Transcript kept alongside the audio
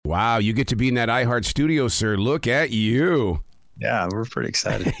Wow, you get to be in that iHeart studio, sir. Look at you. Yeah, we're pretty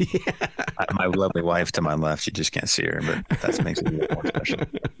excited. Yeah. My lovely wife to my left, you just can't see her, but that makes it a little more special.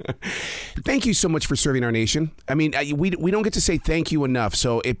 Thank you so much for serving our nation. I mean, we don't get to say thank you enough,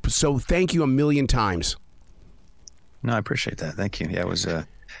 so thank you a million times. No, I appreciate that. Thank you. Yeah, it was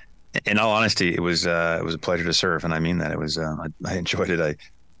in all honesty, it was a pleasure to serve, and I mean that. It was I enjoyed it.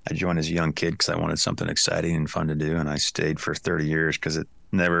 I joined as a young kid because I wanted something exciting and fun to do, and I stayed for 30 years because it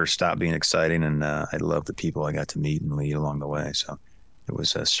never stopped being exciting, and I love the people I got to meet and lead along the way. So it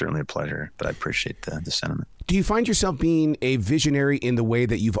was certainly a pleasure, but I appreciate the sentiment. Do you find yourself being a visionary in the way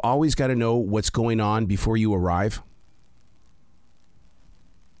that you've always got to know what's going on before you arrive?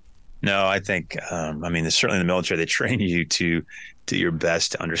 No, I think, certainly in the military, they train you to do your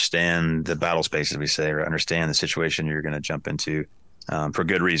best to understand the battle space, as we say, or understand the situation you're going to jump into for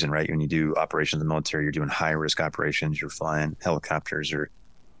good reason, right? When you do operations in the military, you're doing high risk operations, you're flying helicopters or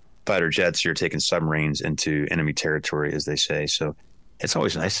fighter jets, you're taking submarines into enemy territory, as they say. So it's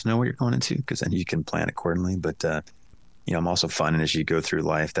always nice to know what you're going into because then you can plan accordingly. But, I'm also finding as you go through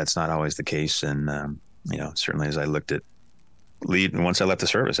life, that's not always the case. And, certainly as I looked at once I left the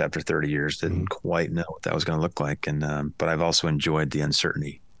service after 30 years, didn't quite know what that was going to look like. And, but I've also enjoyed the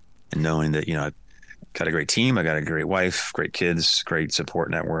uncertainty and knowing that, I've got a great team. I got a great wife, great kids, great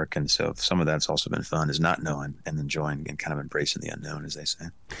support network. And so some of that's also been fun is not knowing and enjoying and kind of embracing the unknown, as they say.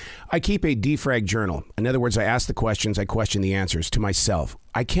 I keep a defrag journal. In other words, I ask the questions, I question the answers to myself.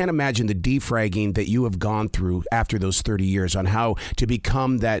 I can't imagine the defragging that you have gone through after those 30 years on how to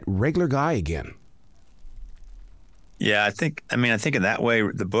become that regular guy again. Yeah, I think in that way,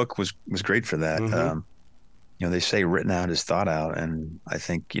 the book was great for that. Mm-hmm. They say written out is thought out. And I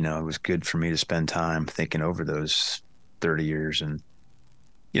think, it was good for me to spend time thinking over those 30 years. And,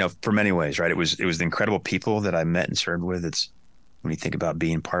 for many ways, right. It was the incredible people that I met and served with. It's when you think about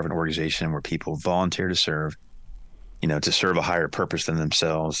being part of an organization where people volunteer to serve a higher purpose than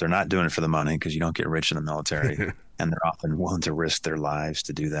themselves. They're not doing it for the money because you don't get rich in the military and they're often willing to risk their lives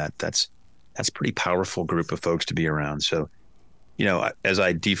to do that. That's a pretty powerful group of folks to be around. So, as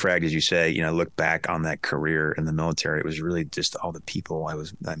I defragged, as you say, look back on that career in the military, it was really just all the people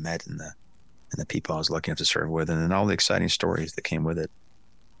I met and the people I was lucky enough to serve with, and then all the exciting stories that came with it.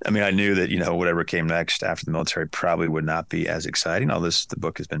 I mean, I knew that, whatever came next after the military probably would not be as exciting. Although the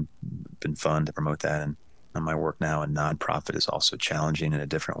book has been fun to promote that. And my work now in nonprofit is also challenging in a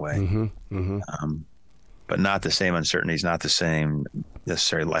different way. Mm-hmm, mm-hmm. But not the same uncertainties, not the same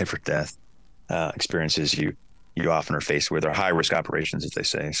necessary life or death experiences you often are faced with, or high risk operations, as they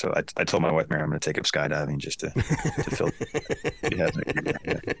say. So I told my wife, Mary, I'm going to take up skydiving just to fill.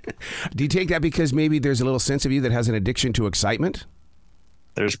 Do you take that because maybe there's a little sense of you that has an addiction to excitement?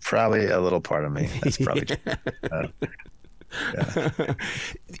 There's probably a little part of me. That's probably true. Yeah.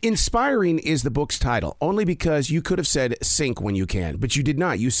 Inspiring is the book's title, only because you could have said sink when you can, but you did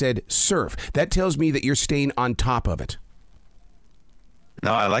not. You said surf. That tells me that you're staying on top of it.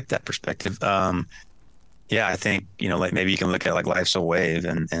 No, I like that perspective. Yeah, I think, like maybe you can look at like life's a wave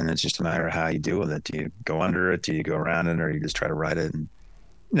and it's just a matter of how you deal with it. Do you go under it? Do you go around it? Or you just try to ride it? And,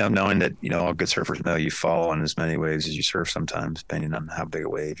 knowing that, all good surfers know you fall in as many waves as you surf sometimes, depending on how big a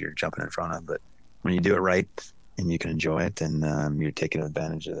wave you're jumping in front of. But when you do it right and you can enjoy it, then you're taking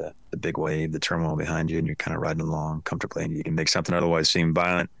advantage of the big wave, the turmoil behind you, and you're kind of riding along comfortably, and you can make something otherwise seem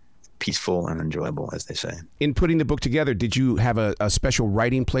violent peaceful and enjoyable, as they say. In putting the book together, did you have a special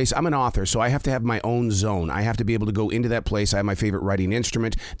writing place? I'm an author, so I have to have my own zone. I have to be able to go into that place. I have my favorite writing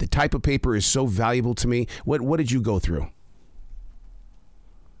instrument. The type of paper is so valuable to me. What did you go through?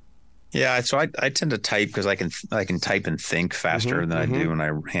 Yeah, so I tend to type because I can type and think faster than I do when I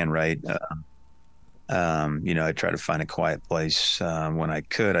handwrite. I try to find a quiet place when I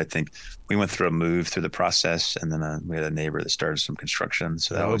could. I think we went through a move through the process, and then we had a neighbor that started some construction,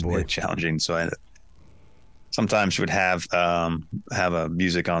 so that was really challenging. So I sometimes would have a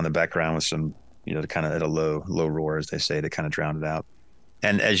music on in the background with some, kind of at a low roar, as they say, to kind of drown it out.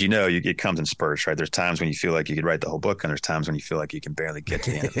 And as you know, it comes in spurts, right? There's times when you feel like you could write the whole book, and there's times when you feel like you can barely get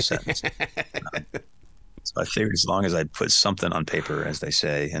to the end of the sentence. So I figured as long as I put something on paper, as they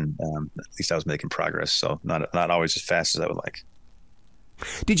say, and at least I was making progress. So not always as fast as I would like.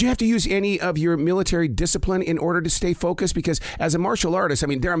 Did you have to use any of your military discipline in order to stay focused? Because as a martial artist,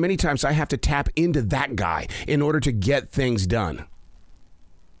 there are many times I have to tap into that guy in order to get things done.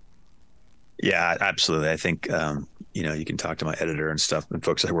 Yeah, absolutely. I think, you can talk to my editor and stuff and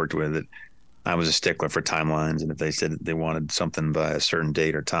folks I worked with that I was a stickler for timelines. And if they said they wanted something by a certain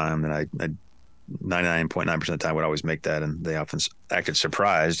date or time, then I 99.9% of the time would always make that. And they often acted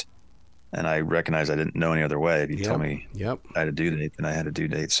surprised And I recognized I didn't know any other way. If you told me I had a due date, then I had a due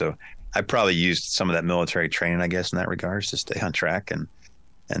date. So I probably used some of that military training, I guess, in that regards to stay on track and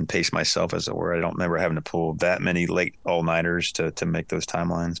pace myself, as it were. I don't remember having to pull that many late all-nighters to make those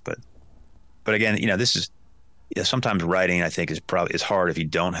timelines. But again, this is, sometimes writing, I think, is hard if you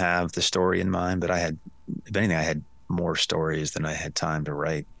don't have the story in mind. But if anything, I had more stories than I had time to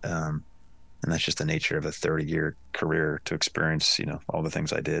write. And that's just the nature of a 30-year career, to experience, all the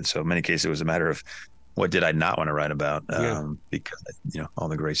things I did. So in many cases, it was a matter of what did I not want to write about, because, all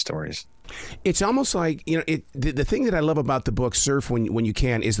the great stories. It's almost like, the thing that I love about the book Surf When You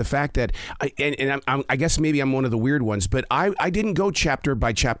Can is the fact that, I guess maybe I'm one of the weird ones, but I didn't go chapter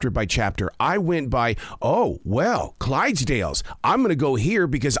by chapter by chapter. I went by, Clydesdales. I'm going to go here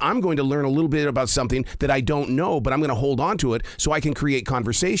because I'm going to learn a little bit about something that I don't know, but I'm going to hold on to it so I can create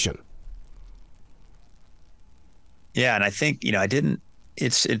conversation. Yeah, and I think,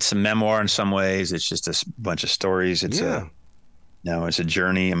 it's a memoir in some ways. It's just a bunch of stories. It's it's a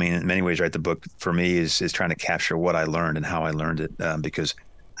journey. I mean, in many ways, right, the book for me is trying to capture what I learned and how I learned it, because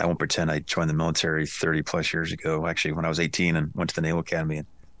I won't pretend I joined the military 30 plus years ago, actually, when I was 18 and went to the Naval Academy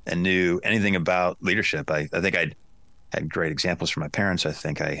and knew anything about leadership. I think I had great examples from my parents. I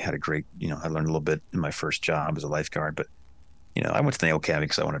think I had a great, I learned a little bit in my first job as a lifeguard, but I went to the Naval Academy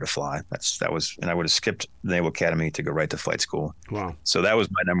because I wanted to fly. And I would have skipped the Naval Academy to go right to flight school. Wow. So that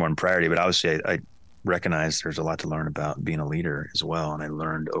was my number one priority. But obviously, I recognized there's a lot to learn about being a leader as well. And I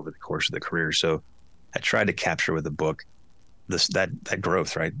learned over the course of the career. So I tried to capture with the book that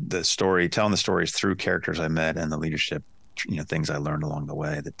growth, right? The story, telling the stories through characters I met and the leadership, things I learned along the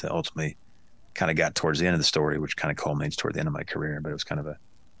way that ultimately kind of got towards the end of the story, which kind of culminates toward the end of my career. But it was kind of a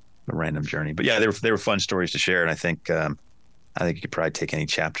random journey. But yeah, they were fun stories to share. And I think you could probably take any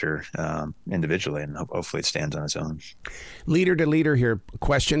chapter individually, and hopefully it stands on its own. Leader to leader here,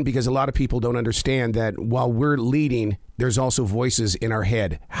 question, because a lot of people don't understand that while we're leading, there's also voices in our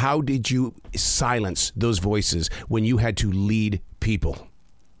head. How did you silence those voices when you had to lead people?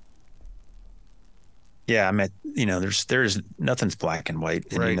 Yeah, I mean, there's nothing's black and white,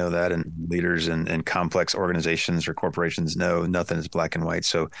 and you know that, and leaders and complex organizations or corporations know nothing is black and white.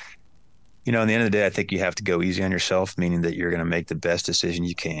 So, in the end of the day, I think you have to go easy on yourself, meaning that you're going to make the best decision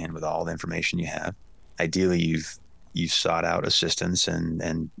you can with all the information you have. Ideally, you've sought out assistance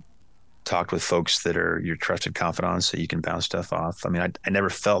and talked with folks that are your trusted confidants so you can bounce stuff off. I mean, I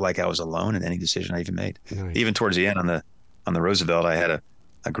never felt like I was alone in any decision I even made. Nice. Even towards the end on the Roosevelt, I had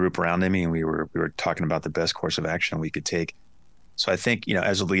a group around me, and we were talking about the best course of action we could take. So I think,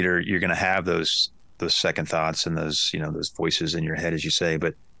 as a leader, you're going to have those second thoughts and those voices in your head, as you say,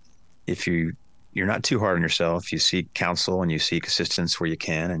 but if you're not too hard on yourself, you seek counsel and you seek assistance where you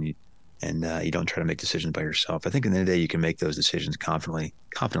can, and you don't try to make decisions by yourself. I think in the end of the day, you can make those decisions confidently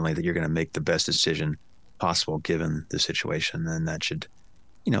that you're going to make the best decision possible given the situation, and that should,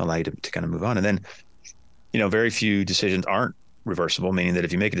 allow you to kind of move on. And then, very few decisions aren't reversible, meaning that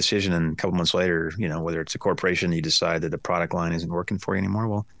if you make a decision and a couple months later, whether it's a corporation, you decide that the product line isn't working for you anymore,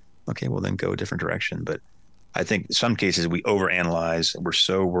 well, then go a different direction. But I think in some cases we overanalyze. We're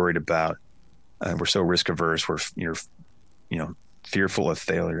so worried about, we're so risk averse. We're, fearful of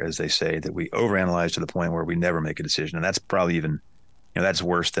failure, as they say, that we overanalyze to the point where we never make a decision. And that's probably even, that's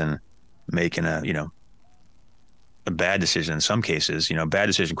worse than making a bad decision. In some cases, a bad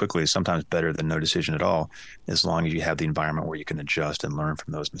decision quickly is sometimes better than no decision at all, as long as you have the environment where you can adjust and learn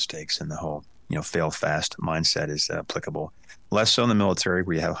from those mistakes. And the whole, fail fast mindset is applicable. Less so in the military,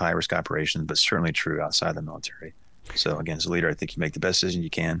 where you have high risk operations, but certainly true outside the military. So again, as a leader, I think you make the best decision you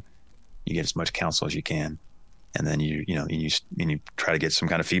can, you get as much counsel as you can, and then you try to get some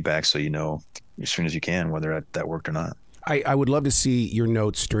kind of feedback so as soon as you can whether that worked or not. I would love to see your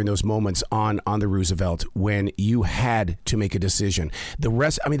notes during those moments on the Roosevelt when you had to make a decision.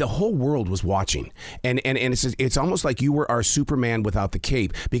 The whole world was watching, and it's almost like you were our Superman without the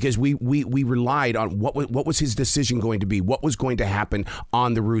cape, because we relied on what was his decision going to be, what was going to happen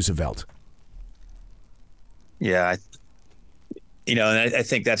on the Roosevelt. Yeah, and I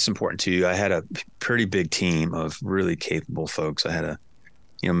think that's important too. I had a pretty big team of really capable folks. I had a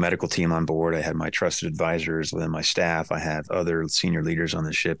medical team on board. I had my trusted advisors within my staff. I have other senior leaders on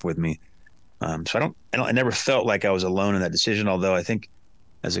the ship with me. So I never felt like I was alone in that decision. Although I think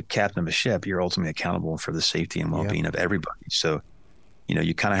as a captain of a ship, you're ultimately accountable for the safety and well-being of everybody. So,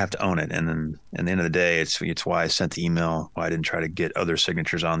 you kind of have to own it. And then at the end of the day, it's why I sent the email, why I didn't try to get other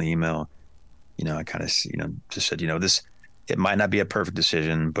signatures on the email. I kind of, just said, it might not be a perfect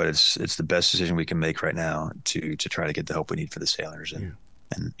decision, but it's the best decision we can make right now to try to get the help we need for the sailors.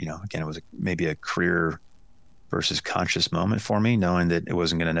 And again, it was maybe a career versus conscious moment for me, knowing that it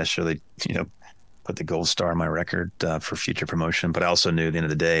wasn't going to necessarily, put the gold star on my record for future promotion. But I also knew at the end of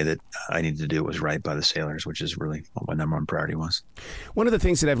the day that I needed to do what was right by the sailors, which is really what my number one priority was. One of the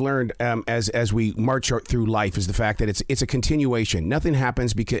things that I've learned as we march through life is the fact that it's a continuation. Nothing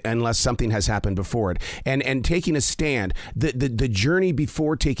happens unless something has happened before it. And taking a stand, the journey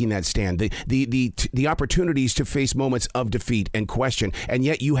before taking that stand, the opportunities to face moments of defeat and question, and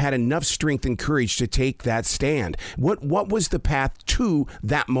yet you had enough strength and courage to take that stand. What was the path to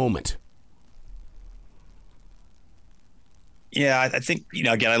that moment? Yeah, I think,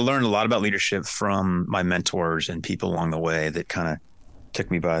 again, I learned a lot about leadership from my mentors and people along the way that kind of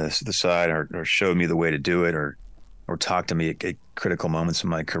took me by the side or showed me the way to do it or talked to me at critical moments in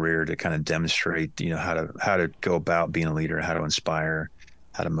my career to kind of demonstrate, how to go about being a leader, how to inspire,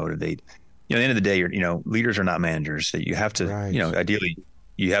 how to motivate. At the end of the day, leaders are not managers. That you have to, right. Ideally,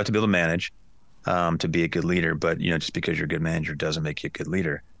 you have to be able to manage to be a good leader. But, just because you're a good manager doesn't make you a good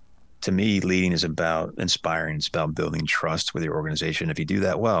leader. To me, leading is about inspiring. It's about building trust with your organization. If you do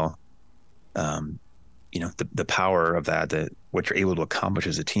that well, the power of that, what you're able to accomplish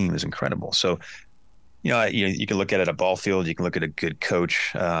as a team is incredible. So, you can look at it at a ball field. You can look at a good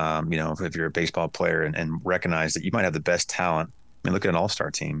coach, if you're a baseball player and recognize that you might have the best talent. I mean, look at an all-star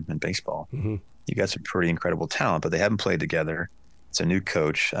team in baseball. Mm-hmm. You got some pretty incredible talent, but they haven't played together. It's a new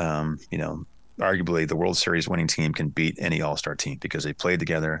coach. Arguably the World Series winning team can beat any all-star team because they played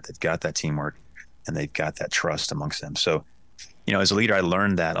together, they've got that teamwork, and they've got that trust amongst them. So, as a leader, I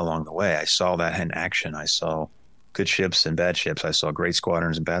learned that along the way. I saw that in action. I saw good ships and bad ships. I saw great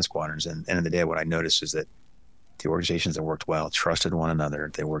squadrons and bad squadrons. And at the end of the day, what I noticed is that the organizations that worked well trusted one another.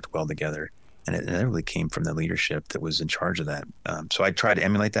 They worked well together. And it really came from the leadership that was in charge of that. So I tried to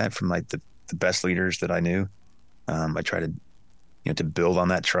emulate that from like the best leaders that I knew. I tried to to build on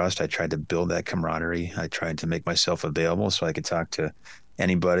that trust. I tried to build that camaraderie. I tried to make myself available so I could talk to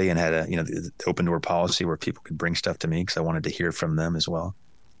anybody and had the open door policy where people could bring stuff to me because I wanted to hear from them as well.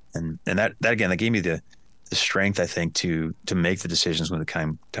 And that again, that gave me the strength, I think, to make the decisions when the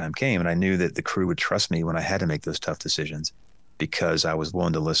time came. And I knew that the crew would trust me when I had to make those tough decisions because I was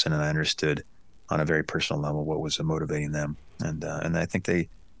willing to listen and I understood on a very personal level what was motivating them. And I think they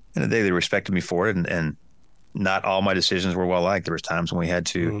respected me for it. And not all my decisions were well liked. There was times when we had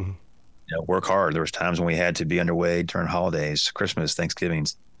to work hard. There was times when we had to be underway during holidays, Christmas,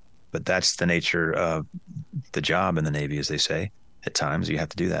 Thanksgivings. But that's the nature of the job in the Navy, as they say. At times you have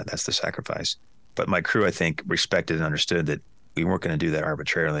to do that. That's the sacrifice. But my crew, I think, respected and understood that we weren't going to do that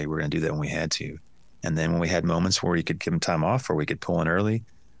arbitrarily. We were going to do that when we had to. And then when we had moments where we could give them time off or we could pull in early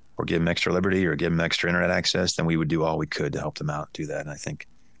or give them extra liberty or give them extra internet access, then we would do all we could to help them out do that. And I think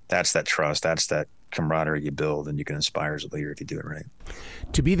that's that trust. That's that camaraderie you build and you can inspire as a leader if you do it right.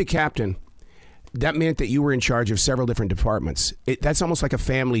 To be the captain, that meant that you were in charge of several different departments. That's almost like a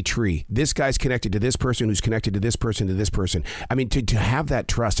family tree. This guy's connected to this person who's connected to this person to this person. I mean, to have that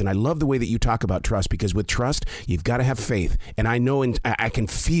trust, and I love the way that you talk about trust because with trust, you've got to have faith. And I know and I can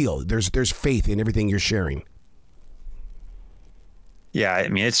feel there's faith in everything you're sharing. Yeah, I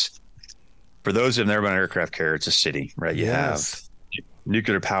mean, it's for those who've never been on aircraft carrier, it's a city, right? You have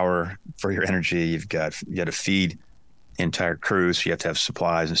nuclear power for your energy. You got to feed the entire crew, so you have to have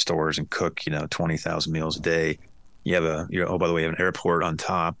supplies and stores and cook 20,000 meals a day. You have oh, by the way, you have an airport on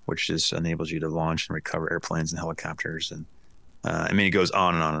top, which just enables you to launch and recover airplanes and helicopters, and I mean it goes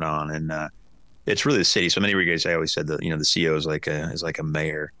on and on and on. And it's really the city. So many of you guys, I always said that the CEO is like a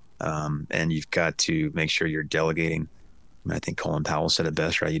mayor, and you've got to make sure you're delegating. I mean, I think Colin Powell said it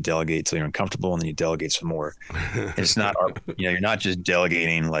best, right? You delegate till you're uncomfortable, and then you delegate some more. It's not, you're not just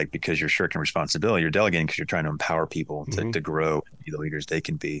delegating like because you're shirking responsibility. You're delegating because you're trying to empower people to grow, and be the leaders they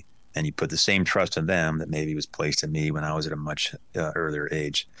can be. And you put the same trust in them that maybe was placed in me when I was at a much earlier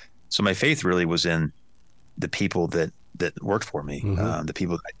age. So my faith really was in the people that worked for me, the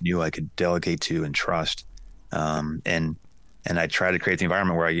people that I knew I could delegate to and trust. And I tried to create the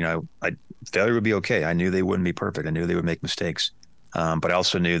environment where failure would be okay. I knew they wouldn't be perfect. I knew they would make mistakes. But I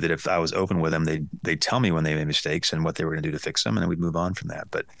also knew that if I was open with them, they'd tell me when they made mistakes and what they were going to do to fix them, and then we'd move on from that.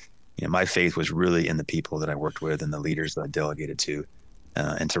 But my faith was really in the people that I worked with and the leaders that I delegated to,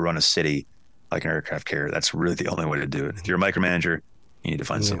 and to run a city like an aircraft carrier. That's really the only way to do it. If you're a micromanager, you need to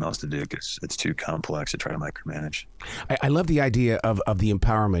find something else to do because it's too complex to try to micromanage. I love the idea of the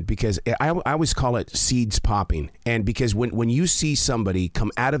empowerment because I always call it seeds popping. And because when you see somebody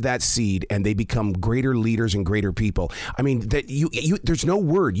come out of that seed and they become greater leaders and greater people, I mean, that you there's no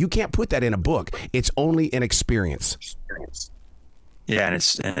word. You can't put that in a book. It's only an experience. Yeah, and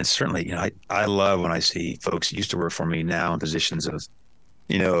it's certainly, I love when I see folks that used to work for me now in positions of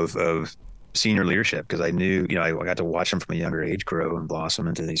senior leadership, because I knew, I got to watch them from a younger age grow and blossom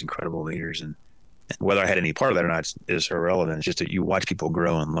into these incredible leaders. And whether I had any part of that or not is irrelevant. It's just that you watch people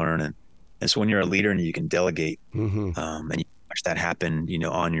grow and learn. And so when you're a leader and you can delegate, and you watch that happen,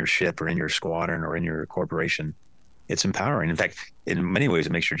 on your ship or in your squadron or in your corporation, it's empowering. In fact, in many ways,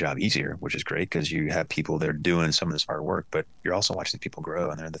 it makes your job easier, which is great because you have people that are doing some of this hard work, but you're also watching people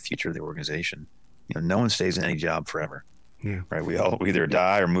grow and they're the future of the organization. No one stays in any job forever. Yeah. Right. We all either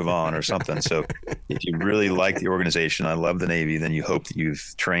die or move on or something. So if you really like the organization, I love the Navy, then you hope that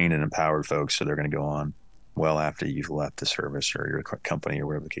you've trained and empowered folks so they're going to go on well after you've left the service or your company or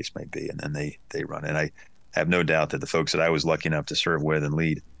whatever the case may be. And then they run. And I have no doubt that the folks that I was lucky enough to serve with and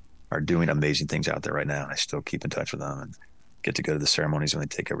lead are doing amazing things out there right now. And I still keep in touch with them and get to go to the ceremonies when they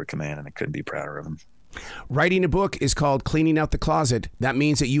take over command. And I couldn't be prouder of them. Writing a book is called Cleaning Out the Closet. That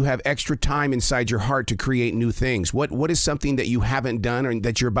means that you have extra time inside your heart to create new things. What is something that you haven't done or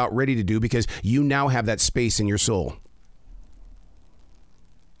that you're about ready to do because you now have that space in your soul?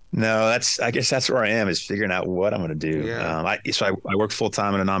 No, I guess that's where I am, is figuring out what I'm going to do. Yeah. I work full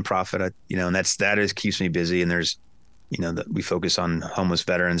time in a nonprofit, and that keeps me busy. And there's, we focus on homeless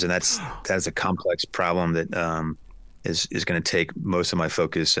veterans, and that's a complex problem that is going to take most of my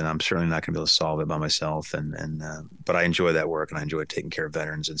focus, and I'm certainly not going to be able to solve it by myself. But I enjoy that work, and I enjoy taking care of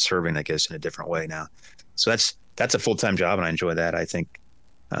veterans and serving, I guess, in a different way now. So that's a full-time job, and I enjoy that. I think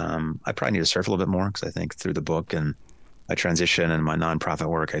I probably need to surf a little bit more, because I think through the book and my transition and my nonprofit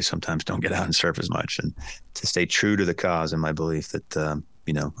work, I sometimes don't get out and surf as much. And to stay true to the cause and my belief that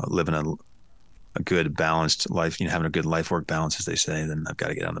living a good balanced life, having a good life-work balance, as they say, then I've got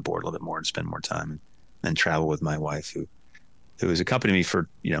to get on the board a little bit more and spend more time and travel with my wife, who has accompanied me for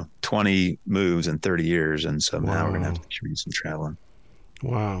 20 moves and 30 years, and so now we're gonna have to do some traveling.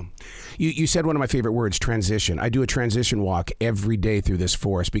 Wow. You said one of my favorite words, transition. I do a transition walk every day through this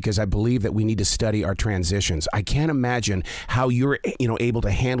forest because I believe that we need to study our transitions. I can't imagine how you're able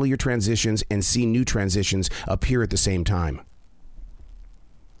to handle your transitions and see new transitions appear at the same time.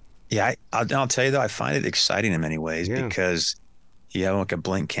 Yeah, I'll tell you though, I find it exciting in many ways because you have like a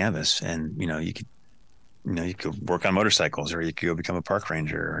blank canvas, and you could work on motorcycles, or you could go become a park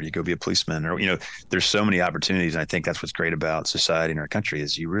ranger, or you go be a policeman, or, there's so many opportunities. And I think that's what's great about society in our country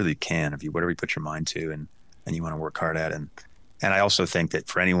is you really can, whatever you put your mind to and you want to work hard at. And I also think that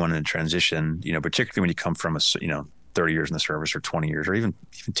for anyone in a transition, particularly when you come from 30 years in the service or 20 years, or even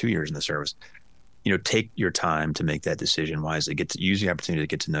 2 years in the service, take your time to make that decision wisely, use the opportunity to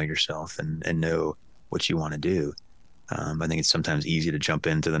get to know yourself and know what you want to do. I think it's sometimes easy to jump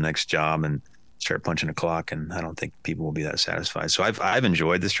into the next job and start punching a clock, and I don't think people will be that satisfied. So I've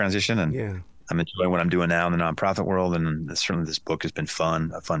enjoyed this transition, and I'm enjoying what I'm doing now in the nonprofit world, and certainly this book has been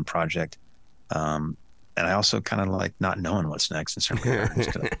a fun project. And I also kind of like not knowing what's next in certain areas.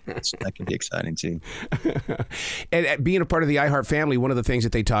 That can be exciting too. And being a part of the iHeart family, one of the things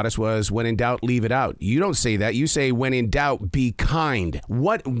that they taught us was, when in doubt, leave it out. You don't say that. You say, when in doubt, be kind.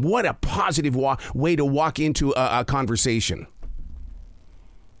 What a positive way to walk into a conversation.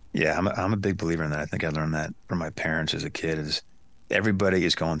 Yeah, I'm a big believer in that. I think I learned that from my parents as a kid. Is everybody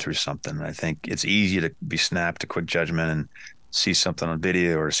is going through something. And I think it's easy to be snapped to quick judgment and see something on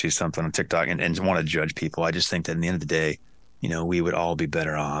video or see something on TikTok and want to judge people. I just think that in the end of the day, we would all be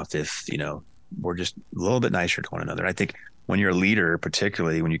better off if, we're just a little bit nicer to one another. I think when you're a leader,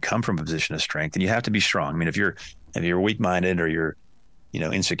 particularly when you come from a position of strength, and you have to be strong. I mean, if you're weak-minded or you're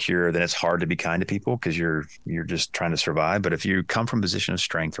insecure, then it's hard to be kind to people because you're just trying to survive. But if you come from a position of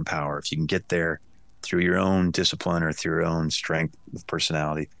strength or power, if you can get there through your own discipline or through your own strength of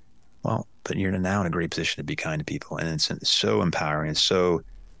personality, well, but you're now in a great position to be kind to people. And it's so empowering. It's so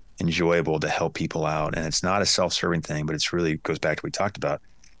enjoyable to help people out. And it's not a self-serving thing, but it's really goes back to what we talked about.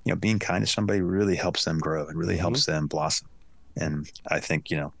 Being kind to somebody really helps them grow. It really helps them blossom. And I think,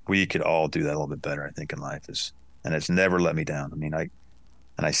 we could all do that a little bit better, I think, in life and it's never let me down. I mean,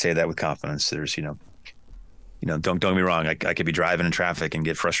 and I say that with confidence. There's, don't get me wrong. I could be driving in traffic and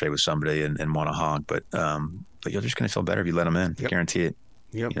get frustrated with somebody and want to honk, but you're just going to feel better if you let them in. Yep. Guarantee it.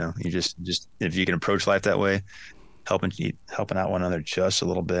 Yep. You just if you can approach life that way, helping out one another just a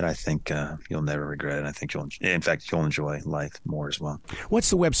little bit, I think you'll never regret it. I think you'll enjoy life more as well. What's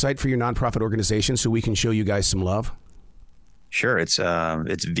the website for your nonprofit organization so we can show you guys some love? Sure. It's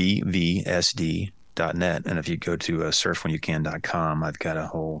vvsd.net. And if you go to surfwhenyoucan.com, I've got a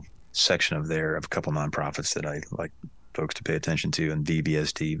whole section of a couple nonprofits that I like folks to pay attention to. And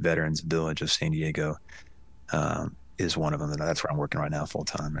VBSD, Veterans Village of San Diego, is one of them. That's where I'm working right now full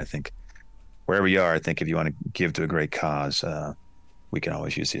time. I think wherever you are, I think if you want to give to a great cause, we can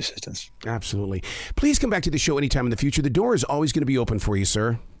always use the assistance. Absolutely. Please come back to the show anytime in the future. The door is always going to be open for you,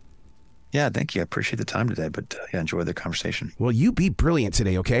 sir. Yeah, thank you. I appreciate the time today, but yeah, enjoy the conversation. Well, you be brilliant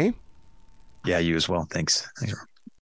today, okay? Yeah, you as well. Thanks. Thanks.